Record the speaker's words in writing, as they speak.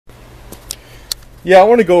Yeah, I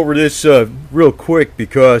want to go over this real quick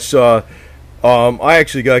because I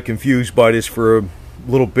actually got confused by this for a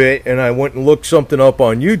little bit, and I went and looked something up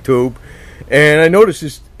on YouTube, and I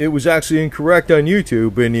noticed it was actually incorrect on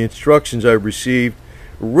YouTube, and the instructions I received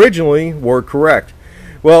originally were correct.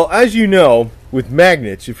 Well, as you know, with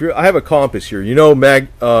magnets, I have a compass here. You know,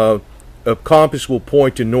 a compass will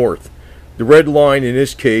point to north. The red line in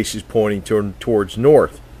this case is pointing towards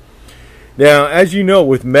north. Now, as you know,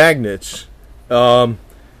 with magnets, there's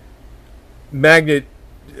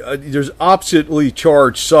oppositely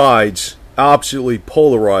charged sides, oppositely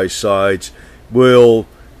polarized sides will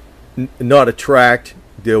not attract.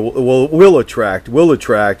 They will attract,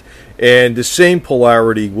 and the same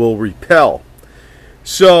polarity will repel.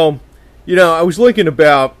 So, you know, I was looking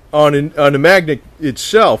about on the magnet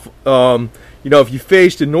itself. You know, if you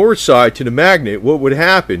face the north side to the magnet, what would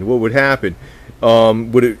happen? Would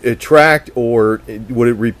it attract or would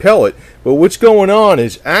it repel it? But what's going on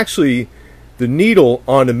is actually the needle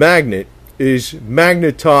on the magnet is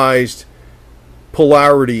magnetized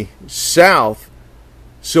polarity south,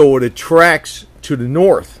 so it attracts to the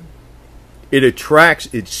north. It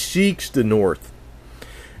seeks the north.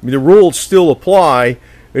 I mean, the rules still apply.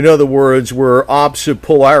 In other words, where opposite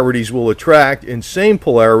polarities will attract and same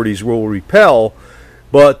polarities will repel,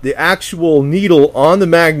 but the actual needle on the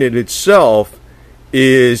magnet itself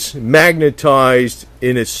is magnetized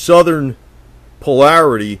in its southern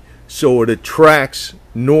polarity, so it attracts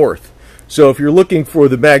north. So if you're looking for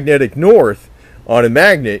the magnetic north on a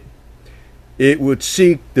magnet, it would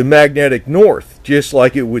seek the magnetic north, just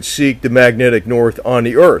like it would seek the magnetic north on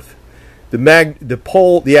the Earth.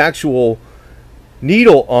 The actual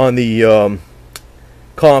needle on the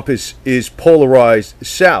compass is polarized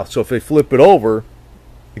south. So if I flip it over,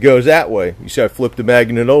 it goes that way. You see, I flip the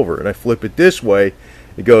magnet over, and I flip it this way,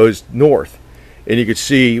 it goes north. And you can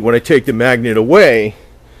see when I take the magnet away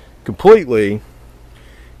completely,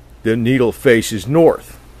 the needle faces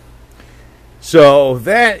north. So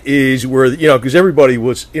that is where, you know, because everybody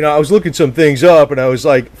was, you know, I was looking some things up, and I was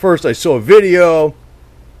like, first I saw a video,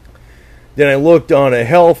 then I looked on a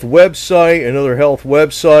health website, another health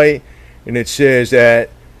website, and it says that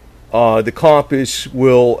the compass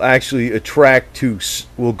will actually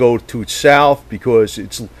will go to south because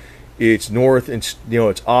it's north, and you know,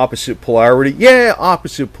 it's opposite polarity. Yeah,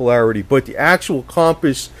 opposite polarity, but the actual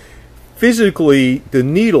compass, physically, the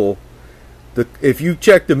needle, if you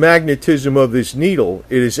check the magnetism of this needle,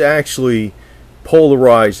 it is actually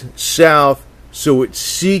polarized south, so it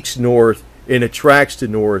seeks north and attracts to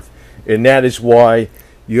north. And that is why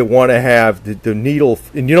you want to have the needle,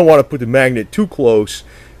 and you don't want to put the magnet too close,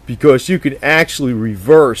 because you can actually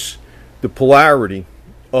reverse the polarity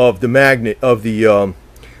of the magnet of the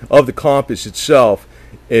compass itself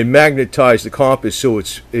and magnetize the compass so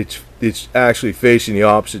it's actually facing the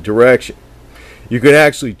opposite direction. You can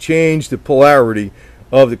actually change the polarity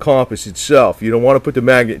of the compass itself. You don't want to put the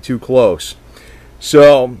magnet too close.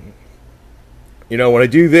 So, you know, when I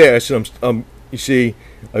do this, you see,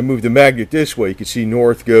 I move the magnet this way. You can see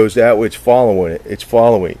north goes that way. It's following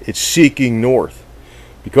it. It's seeking north,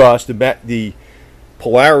 because the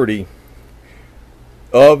polarity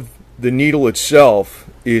of the needle itself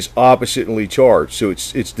is oppositely charged. So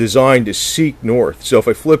it's designed to seek north. So if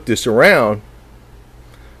I flip this around,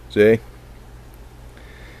 see,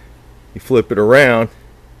 you flip it around.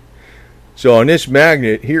 So on this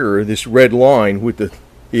magnet here, this red line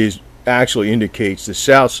actually indicates the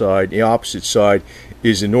south side. The opposite side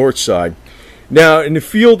is the north side. Now, in the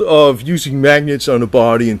field of using magnets on the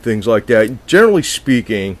body and things like that, generally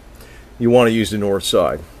speaking, you want to use the north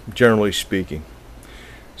side, generally speaking.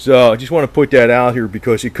 So I just want to put that out here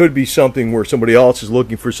because it could be something where somebody else is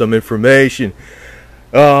looking for some information,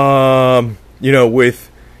 you know, with,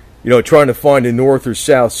 you know, trying to find the north or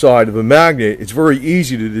south side of a magnet. It's very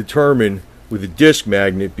easy to determine with a disc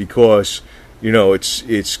magnet because, you know,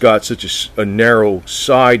 it's got such a narrow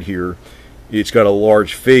side here. It's got a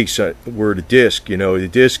large face where the disc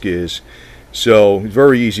is. So it's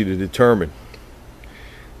very easy to determine.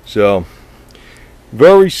 So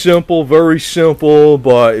very simple,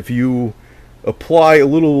 but if you apply a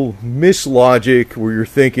little mislogic where you're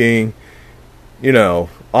thinking, you know,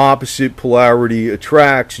 opposite polarity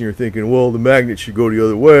attracts, and you're thinking, well, the magnet should go the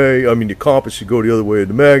other way. I mean, the compass should go the other way of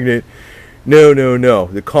the magnet. No.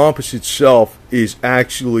 The compass itself is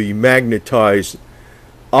actually magnetized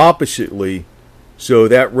oppositely, so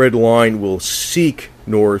that red line will seek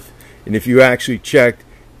north. And if you actually check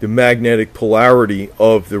the magnetic polarity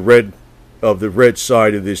of the red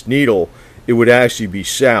side of this needle, it would actually be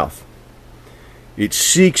south. It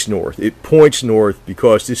seeks north. It points north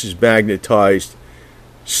because this is magnetized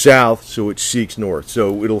south, so it seeks north.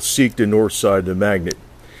 So it'll seek the north side of the magnet.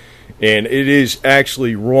 And it is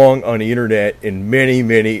actually wrong on the internet in many,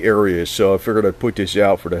 many areas. So I figured I'd put this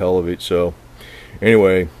out for the hell of it. So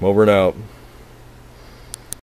anyway, over and out.